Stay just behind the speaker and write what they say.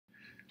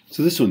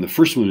So this one, the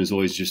first one is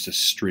always just a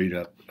straight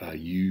up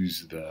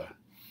use the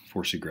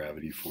force of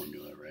gravity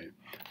formula, right?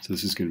 So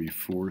this is going to be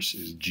force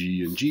is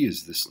G, and G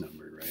is this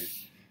number, right?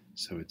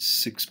 So it's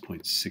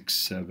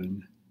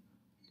 6.67.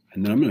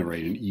 And then I'm going to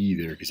write an E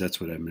there because that's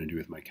what I'm going to do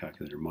with my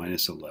calculator,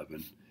 minus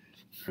 11,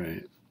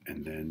 right?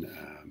 And then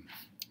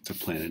it's a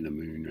planet and a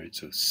moon, right?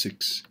 So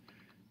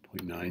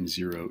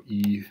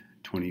 6.90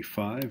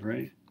 E25,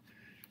 right?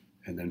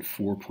 And then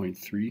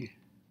 4.3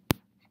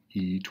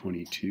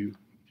 E22.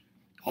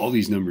 All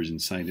these numbers in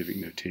scientific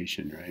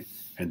notation, right?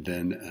 And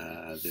then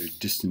their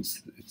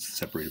distance, it's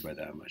separated by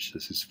that much.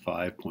 This is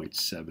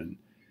 5.7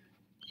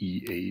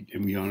 E8,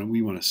 and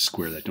we want to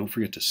square that. Don't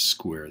forget to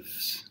square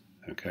this,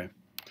 okay?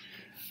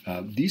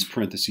 These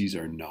parentheses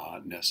are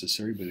not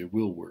necessary, but it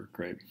will work,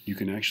 right? You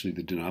can actually,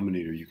 the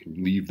denominator, you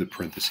can leave the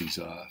parentheses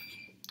off,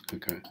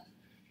 okay?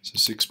 So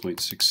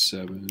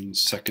 6.67,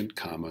 second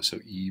comma, so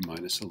E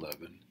minus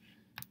 11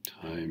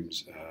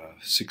 times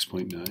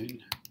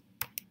 6.9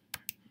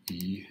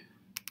 E,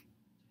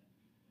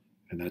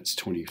 and that's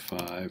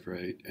 25,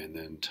 right? And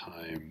then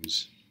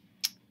times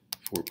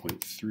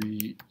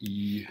 4.3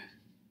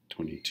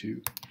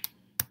 E22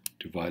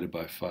 divided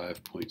by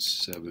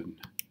 5.7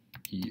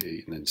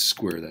 E8, and then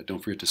square that.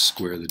 Don't forget to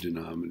square the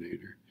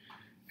denominator.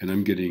 And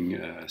I'm getting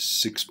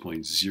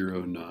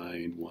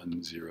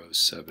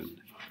 6.09107,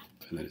 and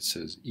then it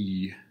says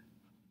E20,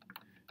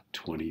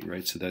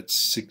 right? So that's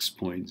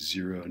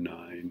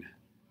 6.09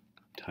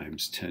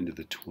 times 10 to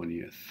the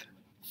 20th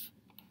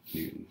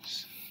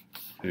newtons.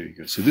 There you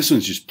go. So this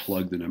one's just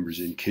plug the numbers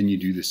in. Can you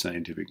do the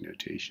scientific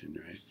notation,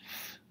 right?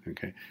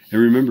 Okay.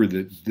 And remember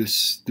that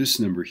this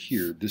number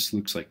here, this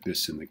looks like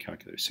this in the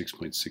calculator,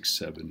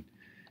 6.67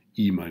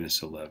 E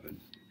minus 11,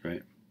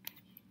 right?